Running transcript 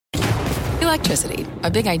Electricity,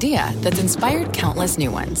 a big idea that's inspired countless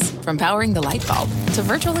new ones. From powering the light bulb to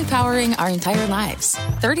virtually powering our entire lives.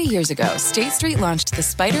 30 years ago, State Street launched the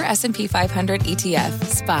Spider S&P 500 ETF,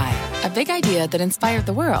 SPY. A big idea that inspired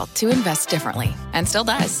the world to invest differently. And still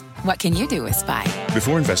does. What can you do with SPY?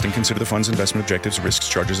 Before investing, consider the fund's investment objectives, risks,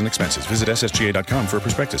 charges, and expenses. Visit ssga.com for a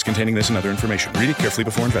prospectus containing this and other information. Read it carefully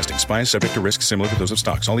before investing. SPY is subject to risks similar to those of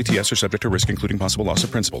stocks. All ETFs are subject to risk, including possible loss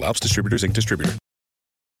of principal. Alps Distributors, Inc. Distributor.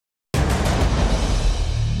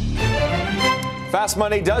 Fast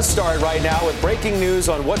Money does start right now with breaking news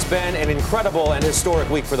on what's been an incredible and historic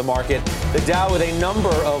week for the market. The Dow with a number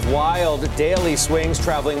of wild daily swings,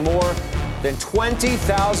 traveling more than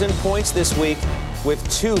 20,000 points this week with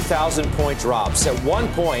 2,000-point drops. At one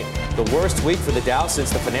point, the worst week for the Dow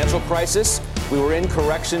since the financial crisis. We were in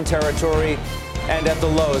correction territory and at the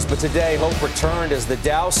lows. But today, hope returned as the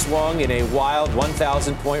Dow swung in a wild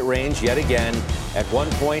 1,000-point range yet again. At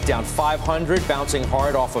one point, down 500, bouncing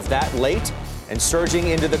hard off of that late and surging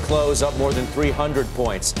into the close up more than 300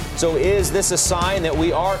 points. So is this a sign that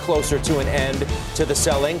we are closer to an end to the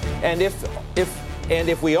selling? And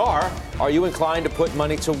if we are you inclined to put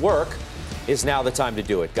money to work? Is now the time to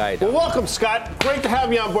do it. Guy. Well, welcome, Scott. Great to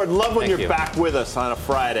have you on board. Love when you're back with us on a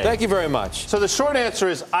Friday. Thank you very much. So the short answer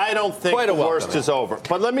is I don't think the worst is over.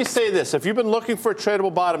 But let me say this. If you've been looking for a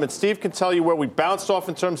tradable bottom, and Steve can tell you where we bounced off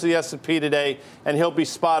in terms of the S&P today, and he'll be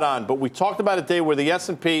spot on. But we talked about a day where the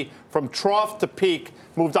S&P from trough to peak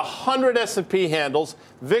moved 100 S&P handles.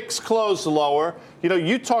 VIX closed lower. You know,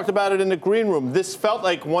 you talked about it in the green room. This felt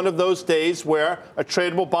like one of those days where a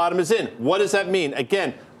tradable bottom is in. What does that mean?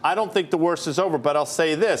 Again, I don't think the worst is over, but I'll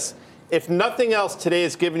say this. If nothing else, today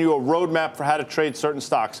has given you a roadmap for how to trade certain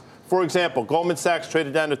stocks. For example, Goldman Sachs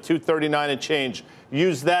traded down to 239 and change.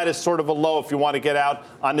 Use that as sort of a low if you want to get out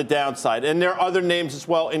on the downside. And there are other names as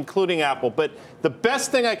well, including Apple. But the best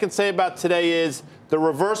thing I can say about today is the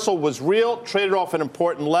reversal was real, traded off an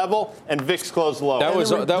important level, and VIX closed low.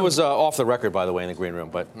 That was off the record, by the way, in the green room.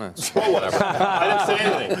 But whatever. I didn't say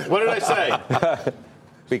anything. What did I say?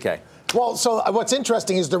 BK. Well, so what's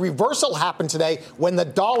interesting is the reversal happened today when the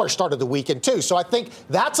dollar started the weekend, too. So I think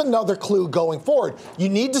that's another clue going forward. You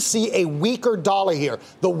need to see a weaker dollar here.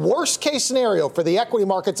 The worst case scenario for the equity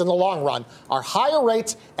markets in the long run are higher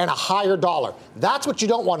rates and a higher dollar. That's what you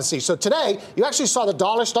don't want to see. So today, you actually saw the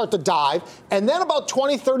dollar start to dive, and then about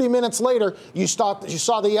 20, 30 minutes later, you saw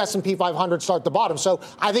the S&P 500 start the bottom. So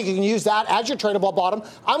I think you can use that as your tradable bottom.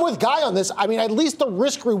 I'm with Guy on this. I mean, at least the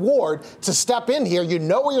risk reward to step in here. You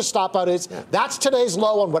know where your stop out is. Yeah. That's today's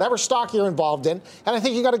low on whatever stock you're involved in. And I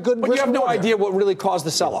think you got a good risk. But you have no idea here. What really caused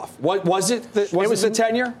the sell-off. What was it? Was it the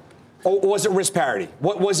 10-year? Or was it risk parity?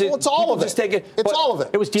 What was it? Well, it's all of it. It's all of it.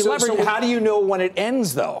 It was deleveraging. So how do you know when it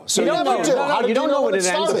ends, though? So you never do. You don't know when it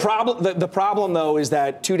ends. The problem, though, is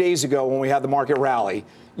that 2 days ago when we had the market rally,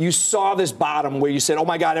 you saw this bottom where you said, oh,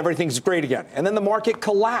 my God, everything's great again. And then the market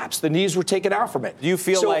collapsed. The knees were taken out from it. Do you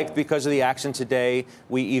feel like because of the action today,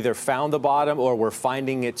 we either found the bottom or we're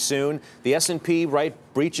finding it soon? The S&P, right,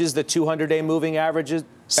 breaches the 200-day moving averages.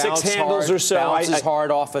 6 handles or so. Bounces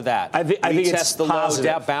hard off of that. I think it's the positive.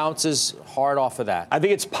 Low, bounces hard off of that. I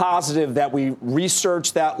think it's positive that we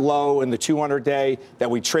researched that low in the 200-day, that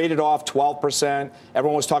we traded off 12%.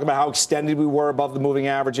 Everyone was talking about how extended we were above the moving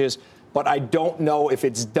averages. But I don't know if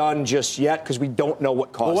it's done just yet because we don't know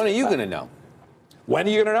what caused it. Well, when are you going to know? When are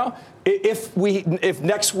you going to know? If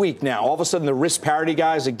next week now, all of a sudden the risk parity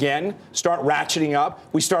guys again start ratcheting up,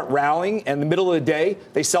 we start rallying, and in the middle of the day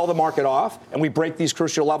they sell the market off, and we break these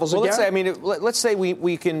crucial levels again. Let's say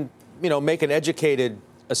we can make an educated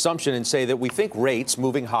assumption and say that we think rates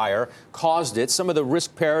moving higher caused it. Some of the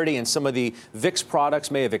risk parity and some of the VIX products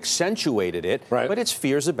may have accentuated it, right. But it's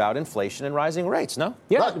fears about inflation and rising rates, no?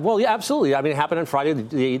 Yeah, right. Well, yeah, absolutely. I mean, it happened on Friday.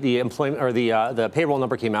 The employment or the payroll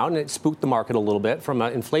number came out, and it spooked the market a little bit from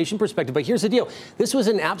an inflation perspective. But here's the deal: this was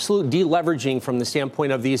an absolute deleveraging from the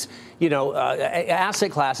standpoint of these, asset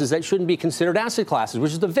classes that shouldn't be considered asset classes,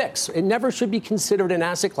 which is the VIX. It never should be considered an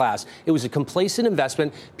asset class. It was a complacent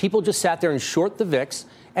investment. People just sat there and short the VIX.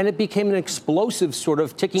 And it became an explosive sort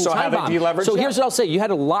of ticking time bomb. So here's what I'll say. You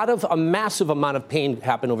had a massive amount of pain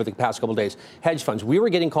happen over the past couple of days. Hedge funds. We were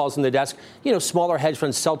getting calls on the desk, smaller hedge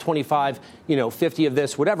funds, sell 25, 50 of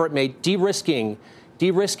this, whatever it may, de-risking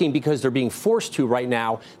because they're being forced to right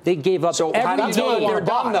now. They gave up every day. They're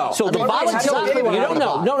done, though. So the volatility, you don't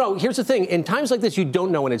know. No, here's the thing. In times like this, you don't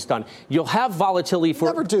know when it's done. You'll have volatility for...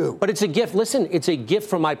 Never do. But it's a gift. Listen, it's a gift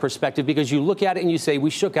from my perspective because you look at it and you say, we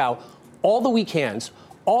shook out all the weak hands,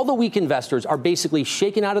 All the weak investors are basically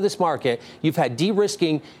shaken out of this market. You've had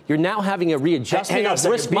de-risking. You're now having a readjustment of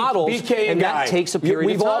risk models, and that takes a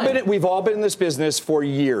period of time. We've all been in this business for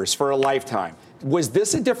years, for a lifetime. Was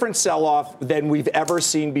this a different sell-off than we've ever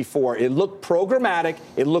seen before? It looked programmatic.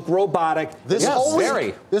 It looked robotic. This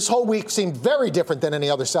whole week seemed very different than any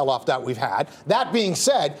other sell-off that we've had. That being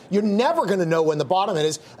said, you're never going to know when the bottom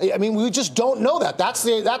is. I mean, we just don't know that.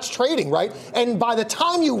 That's trading, right? And by the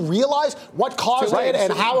time you realize what caused it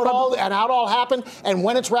and how it all happened, and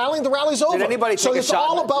when it's rallying, the rally's over. Did anybody take so a shot? It's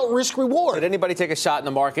all about risk-reward. Did anybody take a shot in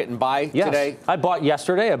the market and buy today? I bought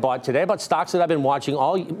yesterday. I bought today. I bought stocks that I've been watching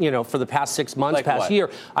for the past 6 months. Past year.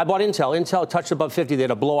 I bought Intel. Intel touched above 50. They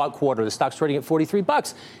had a blowout quarter. The stock's trading at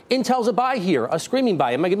 $43. Intel's a buy here, a screaming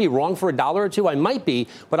buy. Am I going to be wrong for $1 or $2? I might be,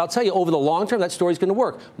 but I'll tell you, over the long term, that story's going to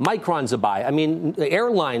work. Micron's a buy. I mean, the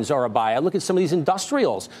airlines are a buy. I look at some of these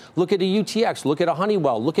industrials. Look at a UTX. Look at a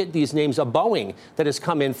Honeywell. Look at these names, a Boeing that has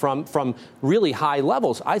come in from really high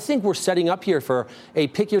levels. I think we're setting up here for a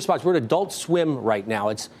pick your spots. We're at Adult Swim right now.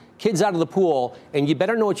 It's kids out of the pool, and you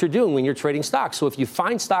better know what you're doing when you're trading stocks. So if you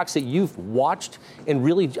find stocks that you've watched and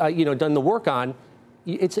really done the work on,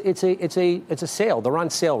 it's a sale. They're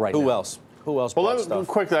on sale right now. Who else? Well, let me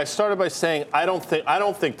quickly. I started by saying I don't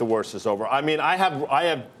think the worst is over. I mean, I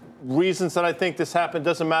have reasons that I think this happened.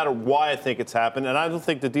 Doesn't matter why I think it's happened, and I don't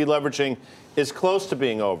think the deleveraging is close to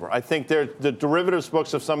being over. I think the derivatives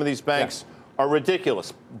books of some of these banks are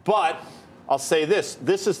ridiculous, but I'll say this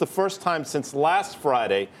is the first time since last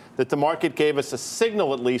Friday that the market gave us a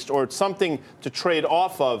signal, at least, or something to trade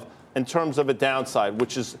off of in terms of a downside,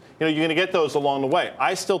 which is, you're going to get those along the way.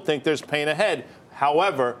 I still think there's pain ahead.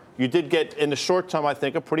 However, you did get, in the short term, I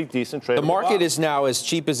think, a pretty decent trade. The market is now as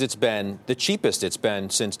cheap as it's been, the cheapest it's been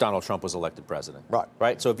since Donald Trump was elected president.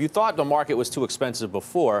 Right. So if you thought the market was too expensive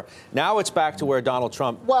before, now it's back to where Donald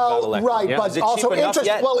Trump got elected. Right, but also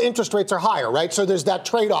interest rates are higher, right? So there's that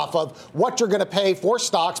trade-off of what you're going to pay for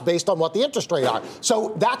stocks based on what the interest rate are.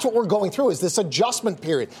 So that's what we're going through, is this adjustment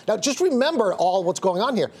period. Now, just remember all what's going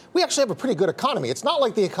on here. We actually have a pretty good economy. It's not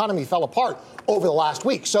like the economy fell apart over the last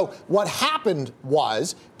week. So what happened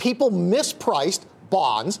was people mispriced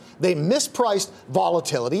bonds, they mispriced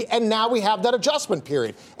volatility, and now we have that adjustment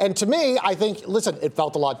period. And to me, I think, listen, it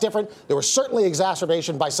felt a lot different. There was certainly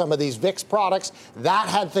exacerbation by some of these VIX products. That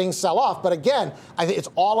had things sell off. But again, I think it's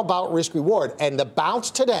all about risk reward. And the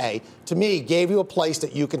bounce today, to me, gave you a place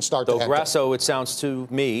that you can start to head to. Grasso, it sounds to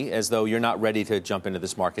me as though you're not ready to jump into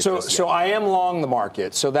this market. So I am long the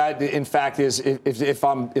market. So that, in fact, is if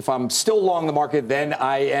I'm still long the market, then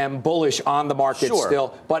I am bullish on the market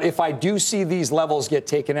still. But if I do see these levels get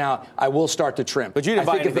taken out, I will start to trim. But you didn't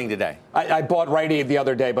buy anything today. I bought Rite Aid the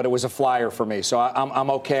other day, but it was a flyer for me. So I'm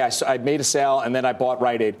okay. I made a sale, and then I bought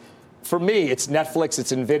Rite Aid. For me, it's Netflix,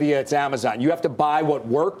 it's Nvidia, it's Amazon. You have to buy what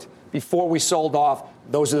worked before we sold off.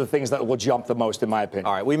 Those are the things that will jump the most, in my opinion.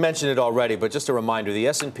 All right, we mentioned it already, but just a reminder, the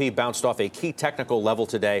S&P bounced off a key technical level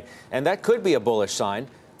today, and that could be a bullish sign.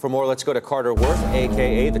 For more, let's go to Carter Worth,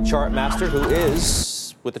 a.k.a. the chart master, who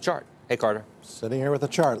is with the chart. Hey, Carter. Sitting here with the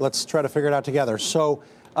chart. Let's try to figure it out together. So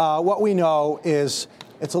what we know is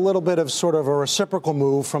it's a little bit of sort of a reciprocal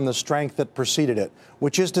move from the strength that preceded it,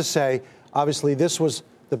 which is to say, obviously, this was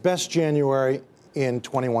the best January in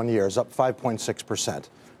 21 years, up 5.6%,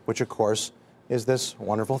 which, of course, is this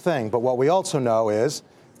wonderful thing. But what we also know is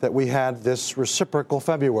that we had this reciprocal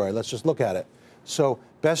February. Let's just look at it. So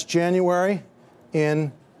best January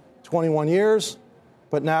in 21 years,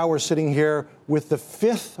 but now we're sitting here with the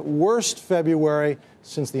fifth worst February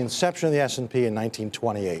since the inception of the S&P in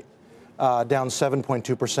 1928, down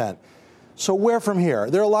 7.2%. So where from here?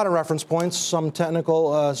 There are a lot of reference points, some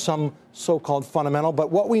technical, some so-called fundamental,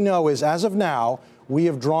 but what we know is as of now, we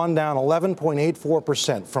have drawn down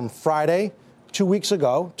 11.84% from Friday, 2 weeks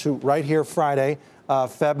ago, to right here Friday,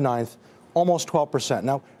 Feb 9th, almost 12%.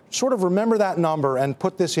 Now, sort of remember that number and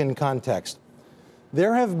put this in context.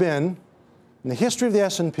 There have been, in the history of the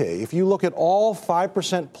S&P, if you look at all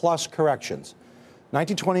 5% plus corrections,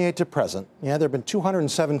 1928 to present, there have been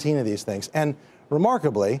 217 of these things. And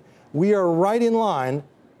remarkably, we are right in line,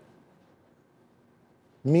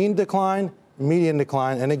 mean decline, median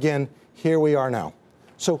decline, and again, here we are now.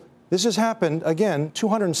 So this has happened, again,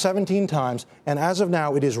 217 times, and as of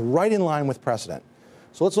now, it is right in line with precedent.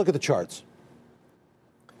 So let's look at the charts.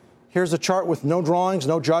 Here's a chart with no drawings,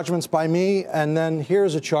 no judgments by me, and then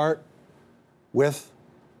here's a chart with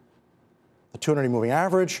the 200 moving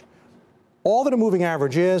average. All that a moving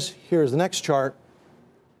average is, here's the next chart,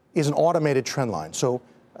 is an automated trend line. So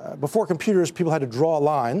before computers, people had to draw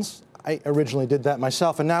lines. I originally did that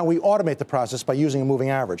myself, and now we automate the process by using a moving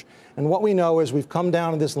average. And what we know is we've come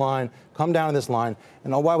down to this line,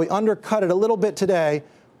 and while we undercut it a little bit today,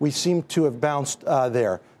 we seem to have bounced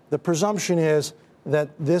there. The presumption is that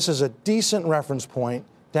this is a decent reference point,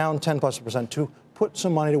 down 10+% to put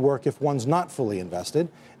some money to work if one's not fully invested,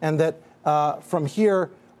 and that from here,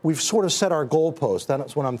 we've sort of set our goalpost.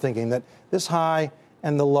 That's what I'm thinking, that this high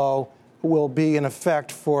and the low will be in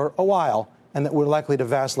effect for a while, and that we're likely to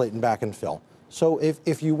vacillate and back and fill. So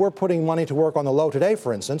if you were putting money to work on the low today,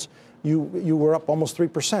 for instance, you were up almost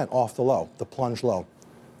 3% off the low, the plunge low.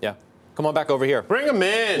 Yeah. Come on back over here. Bring them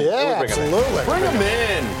in. Yeah, absolutely. Bring them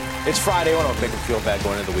in. It's Friday. I don't make them feel bad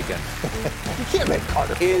going into the weekend. You can't make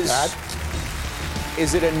Carter feel bad.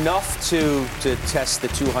 Is it enough to test the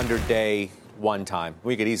 200-day one time?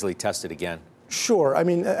 We could easily test it again. Sure. I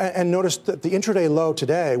mean, and notice that the intraday low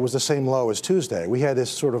today was the same low as Tuesday. We had this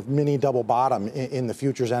sort of mini double bottom in the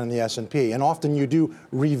futures and in the S&P. And often you do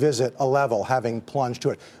revisit a level having plunged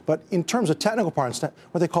to it. But in terms of technical parts,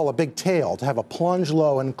 what they call a big tail, to have a plunge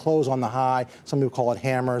low and close on the high. Some people call it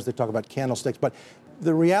hammers. They talk about candlesticks. But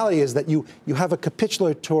the reality is that you have a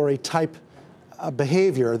capitulatory type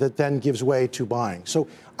behavior that then gives way to buying. So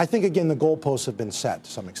I think, again, the goalposts have been set to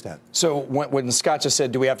some extent. So when Scott just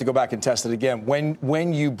said, do we have to go back and test it again?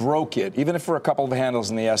 When you broke it, even if for a couple of handles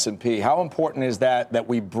in the S&P, how important is that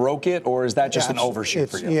we broke it, or is that just an overshoot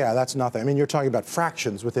for you? Yeah, that's nothing. I mean, you're talking about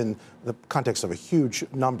fractions within the context of a huge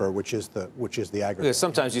number, which is the aggregate. Yeah,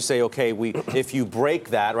 sometimes you say, okay, if you break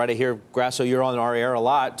that, right? I hear, Grasso, you're on our air a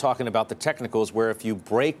lot talking about the technicals, where if you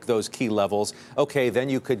break those key levels, okay, then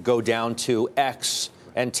you could go down to X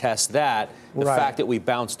and test that. The fact that we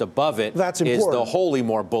bounced above it is the wholly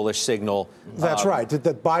more bullish signal. That's right.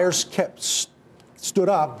 That buyers stood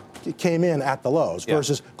up, came in at the lows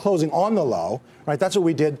versus closing on the low. Right. That's what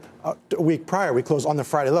we did a week prior. We closed on the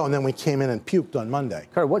Friday low, and then we came in and puked on Monday.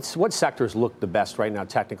 Carter, what sectors look the best right now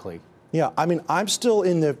technically? Yeah, I mean, I'm still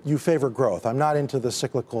in the you favor growth. I'm not into the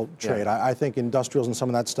cyclical trade. Yeah. I think industrials and some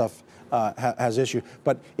of that stuff has issue.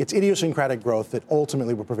 But it's idiosyncratic growth that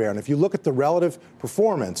ultimately will prevail. And if you look at the relative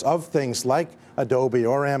performance of things like Adobe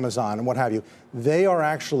or Amazon and what have you, they are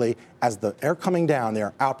actually, as they're coming down,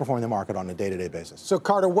 they're outperforming the market on a day-to-day basis. So,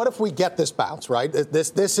 Carter, what if we get this bounce, right?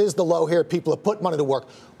 This is the low here. People have put money to work.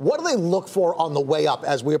 What do they look for on the way up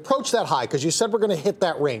as we approach that high? Because you said we're going to hit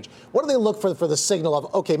that range. What do they look for the signal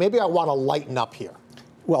of, okay, maybe I want to lighten up here?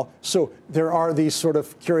 Well, so there are these sort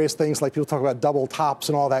of curious things like people talk about double tops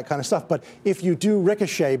and all that kind of stuff. But if you do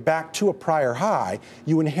ricochet back to a prior high,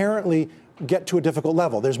 you inherently get to a difficult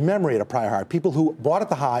level. There's memory at a prior high. People who bought at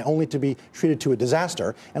the high only to be treated to a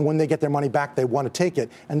disaster. And when they get their money back, they want to take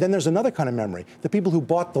it. And then there's another kind of memory. The people who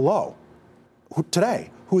bought the low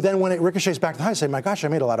today, who then when it ricochets back to the high say, my gosh, I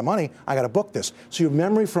made a lot of money. I got to book this. So you have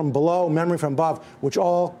memory from below, memory from above, which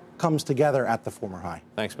all comes together at the former high.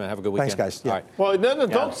 Thanks, man. Have a good weekend. Thanks, guys. Yeah. All right. Well, no,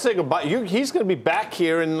 don't say goodbye. He's going to be back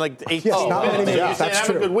here in like 18 not many minutes. minutes. You're saying That's have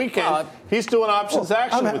true. a good weekend. He's doing options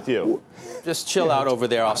action with you. Just chill out over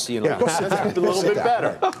there. I'll see you in a little bit. That's a little bit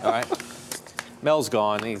better. All right. Mel's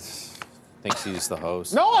gone. He thinks he's the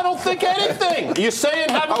host. No, I don't think anything. You're saying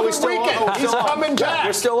have a good weekend. He's coming back.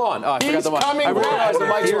 You're still on. Oh, I forgot the mic. Coming I realized the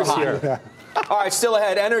back. mics were hot. All right, still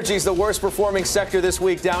ahead. Energy is the worst performing sector this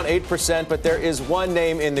week, down 8%, but there is one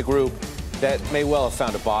name in the group that may well have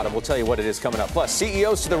found a bottom. We'll tell you what it is coming up. Plus,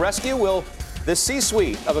 CEOs to the rescue. Will the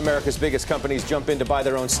C-suite of America's biggest companies jump in to buy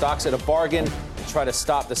their own stocks at a bargain and try to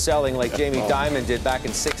stop the selling like Jamie Dimon did back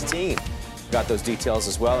in 2016? Got those details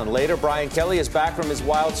as well. And later, Brian Kelly is back from his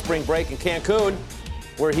wild spring break in Cancun,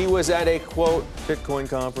 where he was at a, quote, Bitcoin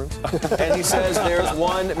conference. And he says there's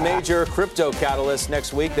one major crypto catalyst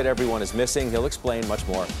next week that everyone is missing. He'll explain much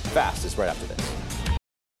more. Fast is right after this.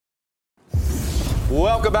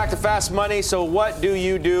 Welcome back to Fast Money. So what do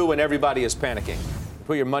you do when everybody is panicking?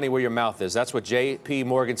 Put your money where your mouth is. That's what J.P.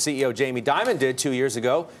 Morgan CEO Jamie Dimon did 2 years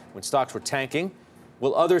ago when stocks were tanking.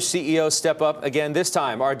 Will other CEOs step up again this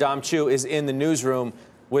time? Our Dom Chu is in the newsroom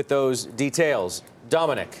with those details.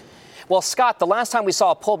 Dominic. Well, Scott, the last time we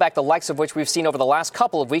saw a pullback, the likes of which we've seen over the last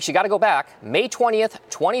couple of weeks, you got to go back May 20th,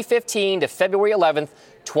 2015 to February 11th,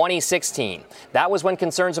 2016. That was when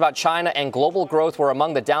concerns about China and global growth were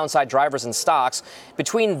among the downside drivers in stocks.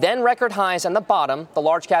 Between then record highs and the bottom, the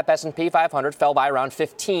large cap S&P 500 fell by around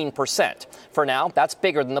 15%. For now, that's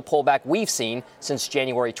bigger than the pullback we've seen since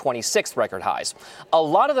January 26th record highs. A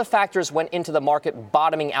lot of the factors went into the market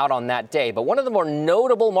bottoming out on that day, but one of the more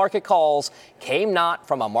notable market calls came not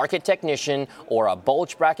from a market technician or a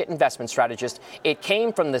bulge bracket investment strategist. It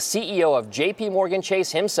came from the CEO of JP Morgan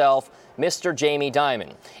Chase himself, Mr. Jamie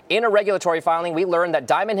Dimon. In a regulatory filing, we learned that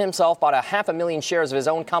Dimon himself bought 500,000 shares of his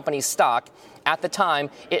own company's stock. At the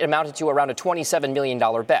time, it amounted to around a $27 million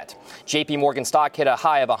bet. JP Morgan stock hit a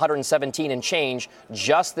high of 117 and change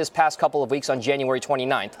just this past couple of weeks on January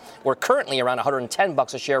 29th. We're currently around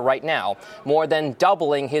 $110 a share right now, more than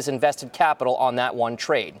doubling his invested capital on that one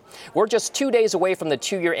trade. We're just 2 days away from the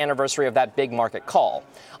 2-year anniversary of that big market call.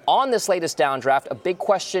 On this latest downdraft, a big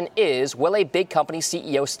question is, will a big company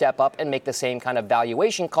CEO step up and make the same kind of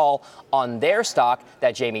valuation call on their stock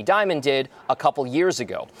that Jamie Dimon did a couple years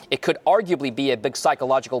ago? It could arguably be a big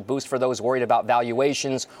psychological boost for those worried about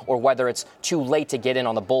valuations or whether it's too late to get in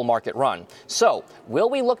on the bull market run. So, will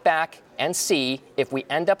we look back and see if we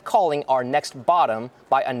end up calling our next bottom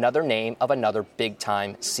by another name of another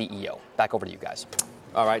big-time CEO? Back over to you guys.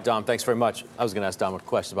 All right, Dom, thanks very much. I was going to ask Dom a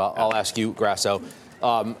question, but I'll ask you, Grasso.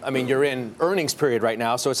 You're in earnings period right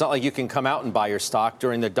now, so it's not like you can come out and buy your stock.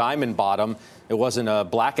 During the Dimon bottom, it wasn't a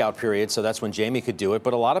blackout period, so that's when Jamie could do it.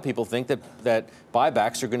 But a lot of people think that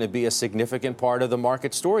buybacks are going to be a significant part of the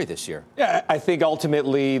market story this year. Yeah, I think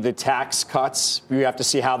ultimately the tax cuts, you have to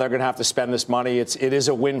see how they're going to have to spend this money. It is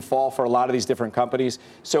a windfall for a lot of these different companies,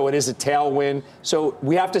 so it is a tailwind. So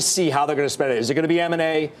we have to see how they're going to spend it. Is it going to be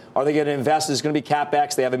M&A? Are they going to invest? Is it going to be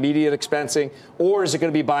CapEx? They have immediate expensing? Or is it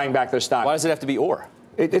going to be buying back their stock? Why does it have to be or?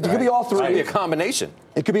 It could be all three. It could be a combination.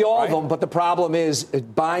 It could be all of them, but the problem is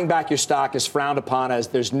buying back your stock is frowned upon as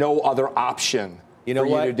there's no other option for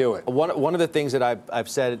you to do it. One of the things that I've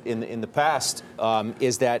said in the past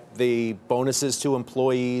is that the bonuses to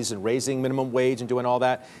employees and raising minimum wage and doing all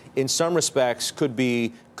that, in some respects, could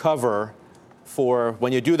be cover for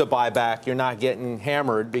when you do the buyback, you're not getting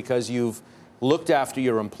hammered because you've looked after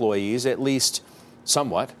your employees, at least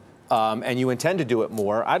somewhat. And you intend to do it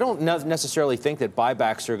more. I don't necessarily think that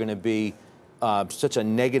buybacks are going to be such a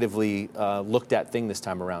negatively looked at thing this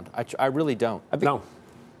time around. I really don't. No.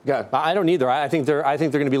 Yeah, I don't either. I think they're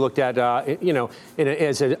going to be looked at,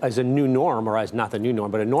 as a new norm, or as not the new norm,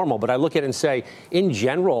 but a normal. But I look at it and say, in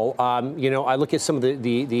general, I look at some of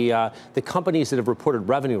the companies that have reported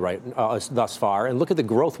revenue thus far, and look at the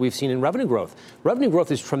growth we've seen in revenue growth. Revenue growth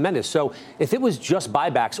is tremendous. So if it was just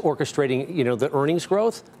buybacks orchestrating, the earnings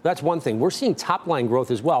growth, that's one thing. We're seeing top line growth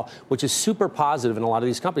as well, which is super positive in a lot of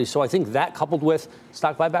these companies. So I think that coupled with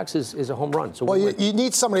stock buybacks is a home run. So well, you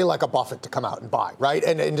need somebody like a Buffett to come out and buy, right?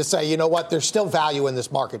 And to say, you know what, there's still value in this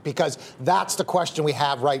market, because that's the question we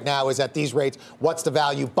have right now is at these rates, what's the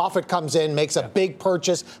value? Buffett comes in, makes a big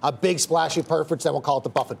purchase, a big splashy purchase, then we'll call it the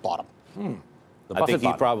Buffett bottom. I think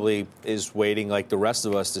he probably is waiting like the rest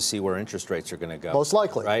of us to see where interest rates are going to go. Most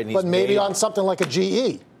likely. Right? But maybe on something like a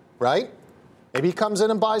GE, right? Maybe he comes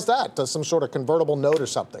in and buys that, does some sort of convertible note or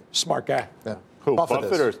something. Smart guy. Yeah. Who,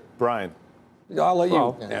 Buffett or Brian? I'll let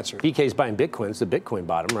you answer. BK's buying Bitcoin. It's the Bitcoin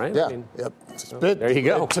bottom, right? Yeah. There you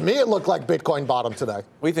go. To me, it looked like Bitcoin bottom today.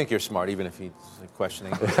 We think you're smart, even if he's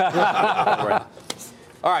questioning. All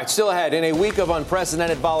right, still ahead. In a week of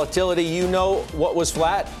unprecedented volatility, you know what was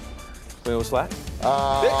flat? When it was flat?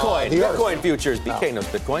 Bitcoin futures. BK knows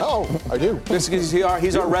Bitcoin. Oh, I do.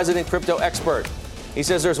 He's our resident crypto expert. He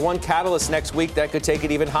says there's one catalyst next week that could take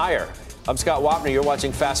it even higher. I'm Scott Wapner. You're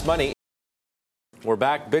watching Fast Money. We're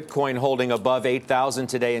back. Bitcoin holding above 8,000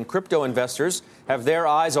 today, and crypto investors have their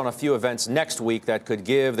eyes on a few events next week that could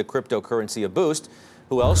give the cryptocurrency a boost.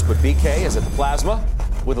 Who else but BK is at the Plasma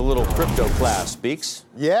with a little crypto class. Beeks?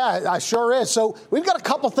 Yeah, I sure is. So we've got a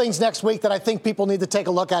couple things next week that I think people need to take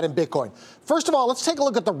a look at in Bitcoin. First of all, let's take a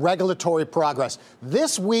look at the regulatory progress.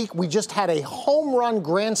 This week, we just had a home run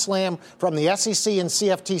grand slam from the SEC and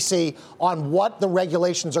CFTC on what the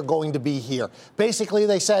regulations are going to be here. Basically,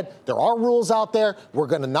 they said there are rules out there. We're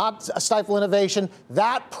going to not stifle innovation.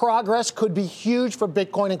 That progress could be huge for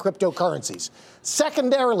Bitcoin and cryptocurrencies.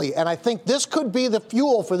 Secondarily, and I think this could be the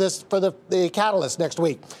fuel for the catalyst next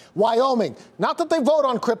week, Wyoming, not that they vote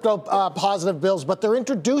on crypto positive bills, but they're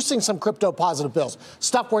introducing some crypto positive bills,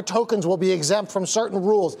 stuff where tokens will be exempt from certain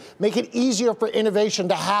rules, make it easier for innovation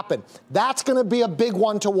to happen. That's going to be a big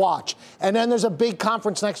one to watch. And then there's a big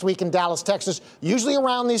conference next week in Dallas, Texas. Usually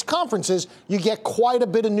around these conferences, you get quite a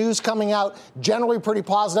bit of news coming out, generally pretty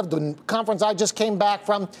positive. The conference I just came back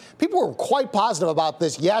from, people were quite positive about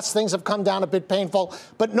this. Yes, things have come down a bit painful,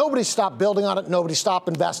 but nobody stopped building on it. Nobody stopped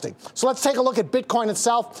investing. So let's take a look at Bitcoin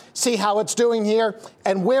itself, see how it's doing here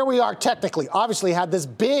and where we are technically. Obviously had this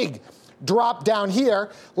big drop down here.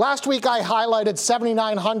 Last week I highlighted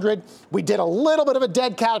 7,900. We did a little bit of a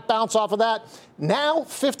dead cat bounce off of that. Now,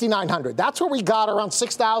 5,900. That's where we got around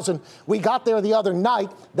 6,000. We got there the other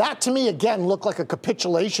night. That, to me, again, looked like a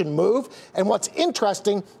capitulation move. And what's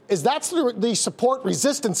interesting is that's the support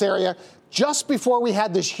resistance area just before we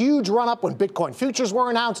had this huge run-up when Bitcoin futures were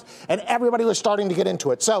announced and everybody was starting to get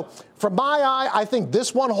into it. So from my eye, I think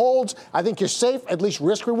this one holds. I think you're safe, at least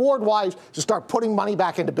risk-reward-wise, to start putting money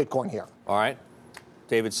back into Bitcoin here. All right.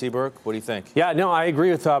 David Seaberg, what do you think? Yeah, no, I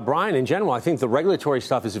agree with Brian. In general, I think the regulatory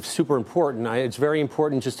stuff is super important. It's very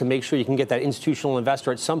important just to make sure you can get that institutional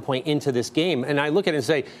investor at some point into this game. And I look at it and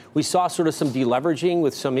say, we saw sort of some deleveraging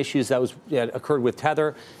with some issues that occurred with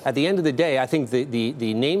Tether. At the end of the day, I think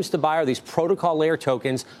the names to buy are these protocol layer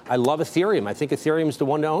tokens. I love Ethereum. I think Ethereum is the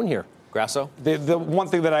one to own here. Grasso? The one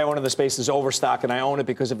thing that I own in the space is Overstock, and I own it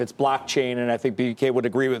because of its blockchain, and I think BK would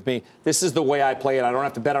agree with me. This is the way I play it. I don't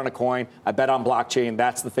have to bet on a coin. I bet on blockchain.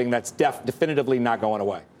 That's the thing that's definitively not going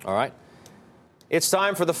away. All right. It's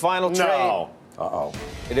time for the final trade. No. Uh-oh.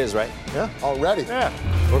 It is, right? Yeah, already. Yeah.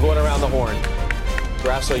 We're going around the horn.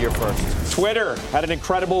 Grasso, you're first. Twitter had an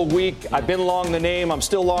incredible week. I've been long the name. I'm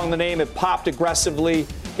still long the name. It popped aggressively.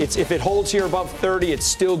 If it holds here above 30, it's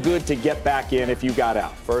still good to get back in if you got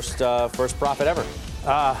out. First profit ever.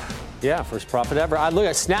 Yeah, first profit ever. I look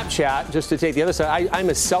at Snapchat, just to take the other side. I'm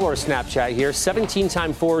a seller of Snapchat here.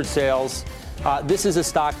 17-time forward sales. This is a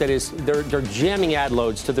stock that they're jamming ad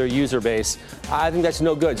loads to their user base. I think that's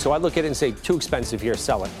no good. So I look at it and say, too expensive here,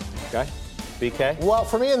 sell it. Okay. BK? Well,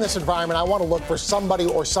 for me in this environment, I want to look for somebody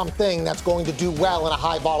or something that's going to do well in a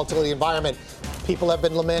high volatility environment. People have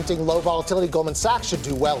been lamenting low volatility. Goldman Sachs should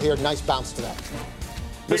do well here. Nice bounce today.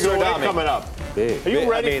 Big Adami coming up. Big. Are you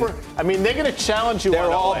ready for? I mean, they're going to challenge you.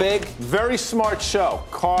 They're all LA. big. Very smart show.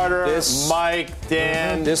 Carter, Mike,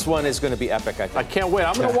 Dan. This one is going to be epic, I think. I can't wait.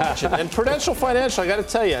 I'm going to watch it. And Prudential Financial, I got to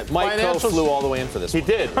tell you, Mike flew all the way in for this. He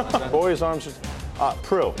did. Boy, his arms.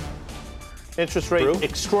 Prue. Interest rate,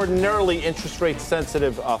 extraordinarily interest rate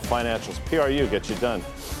sensitive financials. PRU gets you done.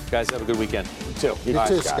 Guys, have a good weekend. You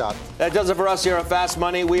too, Scott. That does it for us here at Fast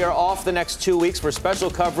Money. We are off the next 2 weeks for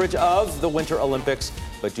special coverage of the Winter Olympics.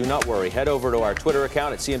 But do not worry. Head over to our Twitter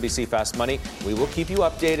account at CNBC Fast Money. We will keep you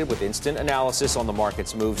updated with instant analysis on the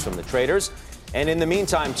market's moves from the traders. And in the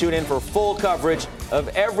meantime, tune in for full coverage of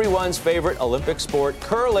everyone's favorite Olympic sport,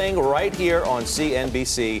 curling, right here on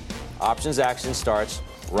CNBC. Options action starts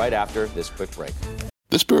right after this quick break.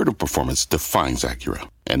 The spirit of performance defines Acura,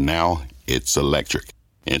 and now it's electric.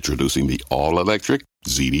 Introducing the all-electric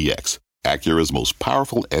ZDX, Acura's most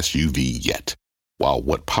powerful SUV yet. While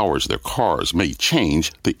what powers their cars may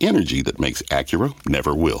change, the energy that makes Acura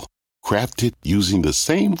never will. Crafted using the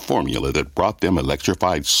same formula that brought them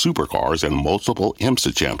electrified supercars and multiple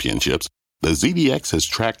IMSA championships, the ZDX has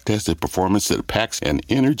track-tested performance that packs an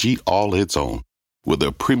energy all its own. With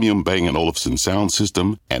a premium Bang & Olufsen sound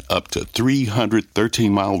system and up to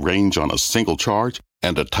 313-mile range on a single charge,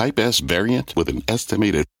 and a Type S variant with an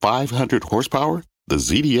estimated 500 horsepower, the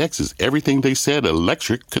ZDX is everything they said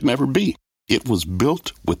electric could never be. It was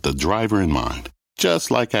built with the driver in mind,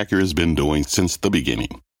 just like Acura's been doing since the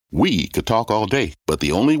beginning. We could talk all day, but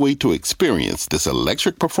the only way to experience this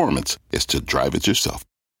electric performance is to drive it yourself.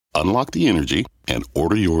 Unlock the energy and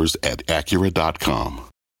order yours at Acura.com.